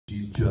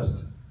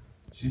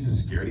she's a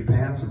scaredy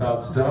pants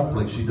about stuff.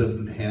 Like she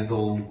doesn't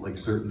handle like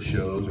certain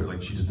shows, or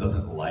like she just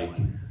doesn't like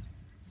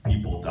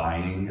people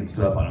dying and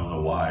stuff. I don't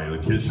know why. The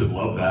kids should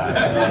love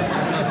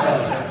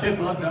that. Kids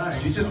love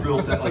dying. She's just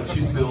real sad. Like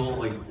she's still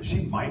like,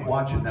 she might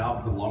watch it now.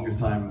 But for the longest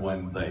time,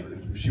 when like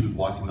if she was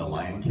watching The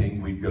Lion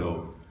King, we'd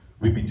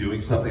be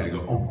doing something. I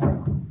go, oh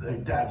crap,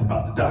 Dad's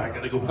about to die. I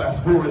gotta go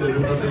fast forward it or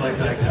something like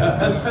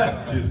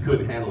that. She just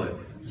couldn't handle it.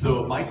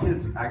 So my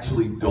kids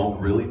actually don't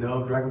really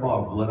know Dragon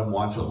Ball. I've let them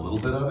watch a little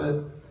bit of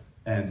it.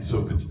 And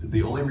so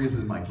the only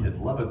reason my kids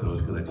love it though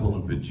is because I told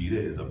them Vegeta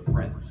is a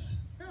prince.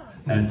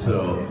 And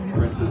so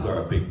princes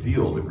are a big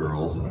deal to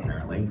girls,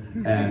 apparently,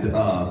 and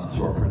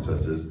so are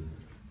princesses.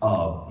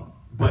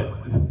 But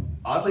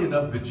oddly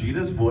enough,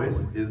 Vegeta's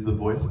voice is the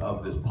voice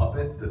of this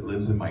puppet that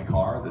lives in my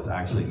car that's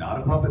actually not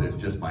a puppet, it's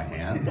just my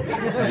hand.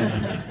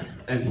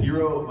 And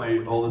Hiro,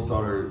 my oldest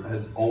daughter,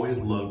 has always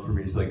loved for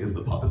me. She's like, is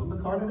the puppet in the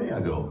car today?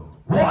 I go,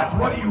 what?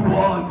 What do you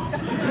want?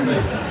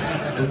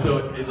 And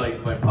so,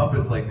 like, my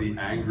puppet's like the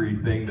angry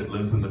thing that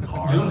lives in the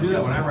car. You don't do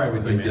that when I ride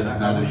with you, man.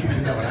 I wish you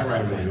did that when I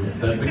ride with you.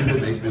 That's because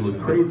it makes me look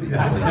crazy.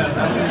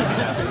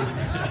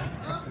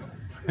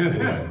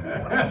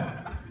 Anyway.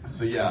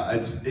 So yeah,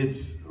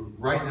 it's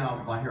right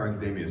now, My Hero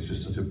Academia is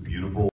just such a beautiful